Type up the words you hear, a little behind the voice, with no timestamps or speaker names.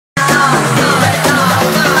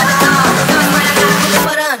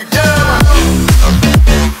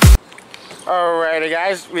Alrighty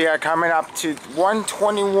guys, we are coming up to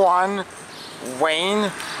 121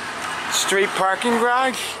 Wayne Street parking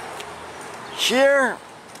garage here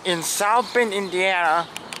in South Bend, Indiana,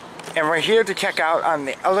 and we're here to check out on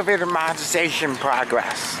the elevator modernization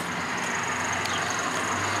progress.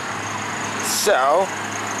 So,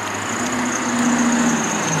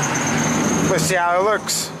 let's see how it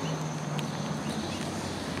looks.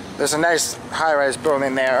 There's a nice high-rise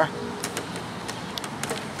building there.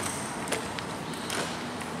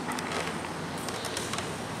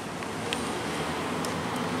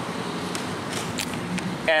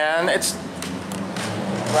 And it's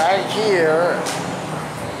right here.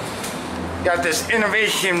 Got this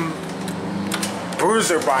innovation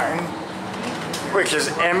bruiser button, which is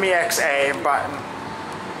MEXA button.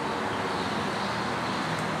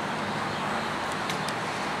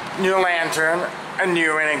 New lantern, a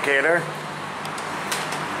new indicator,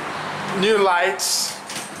 new lights,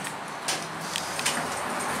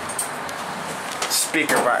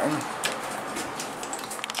 speaker button,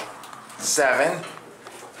 7.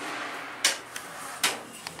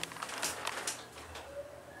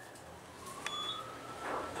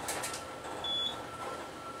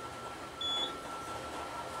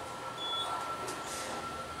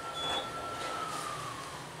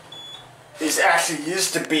 These actually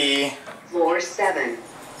used to be floor 7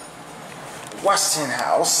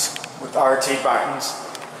 Westinghouse with RT buttons.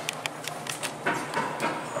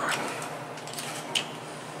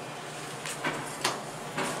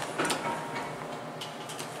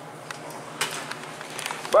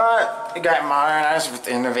 But it got modernized with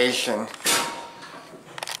innovation.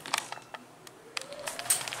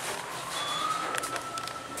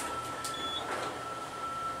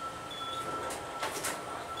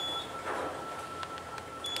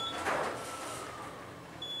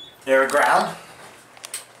 Here, ground.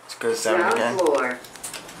 Let's go to 7 again. Floor.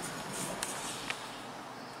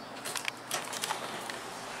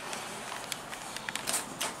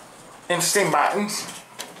 Interesting buttons.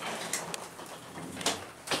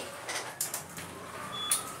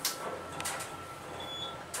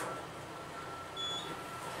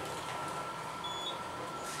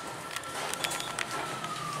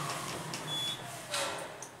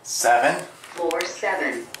 Seven. Floor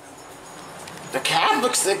 7. The cab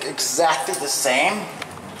looks like exactly the same,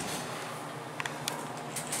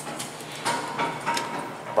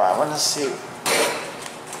 but I want to see.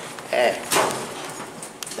 Hey,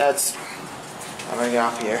 that's. I'm gonna get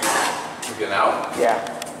off here. We're getting out? Yeah.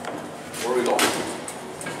 Where are we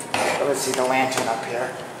going? Let's see the lantern up here.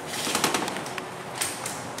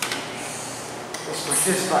 Let's push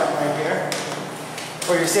this button right here.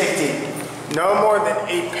 For your safety, no more than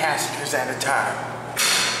 8 passengers at a time.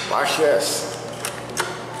 Watch this.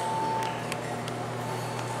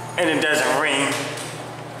 And it doesn't ring,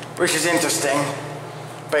 which is interesting.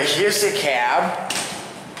 But here's the cab.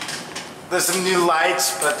 There's some new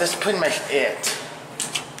lights, but that's pretty much it.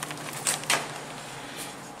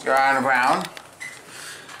 You're on the ground.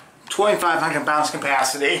 2,500 pounds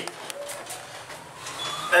capacity.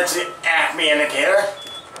 That's the ACME indicator.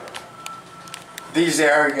 These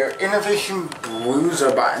are your innovation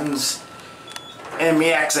bruiser buttons.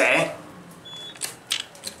 MEXA.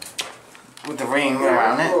 With the ring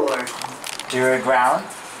around it. To the ground.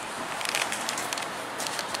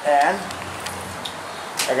 And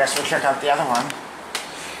I guess we'll check out the other one.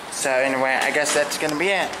 So anyway, I guess that's gonna be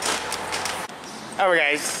it. Alright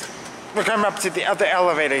guys, we're coming up to the other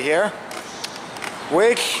elevator here,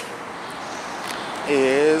 which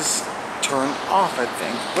is turned off, I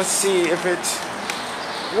think. Let's see if it's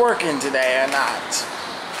working today or not.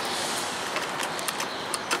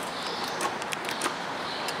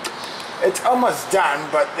 It's almost done,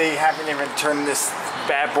 but they haven't even turned this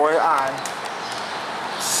bad boy on.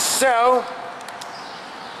 So,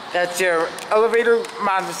 that's your elevator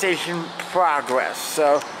modernization progress.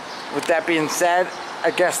 So, with that being said,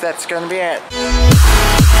 I guess that's going to be it.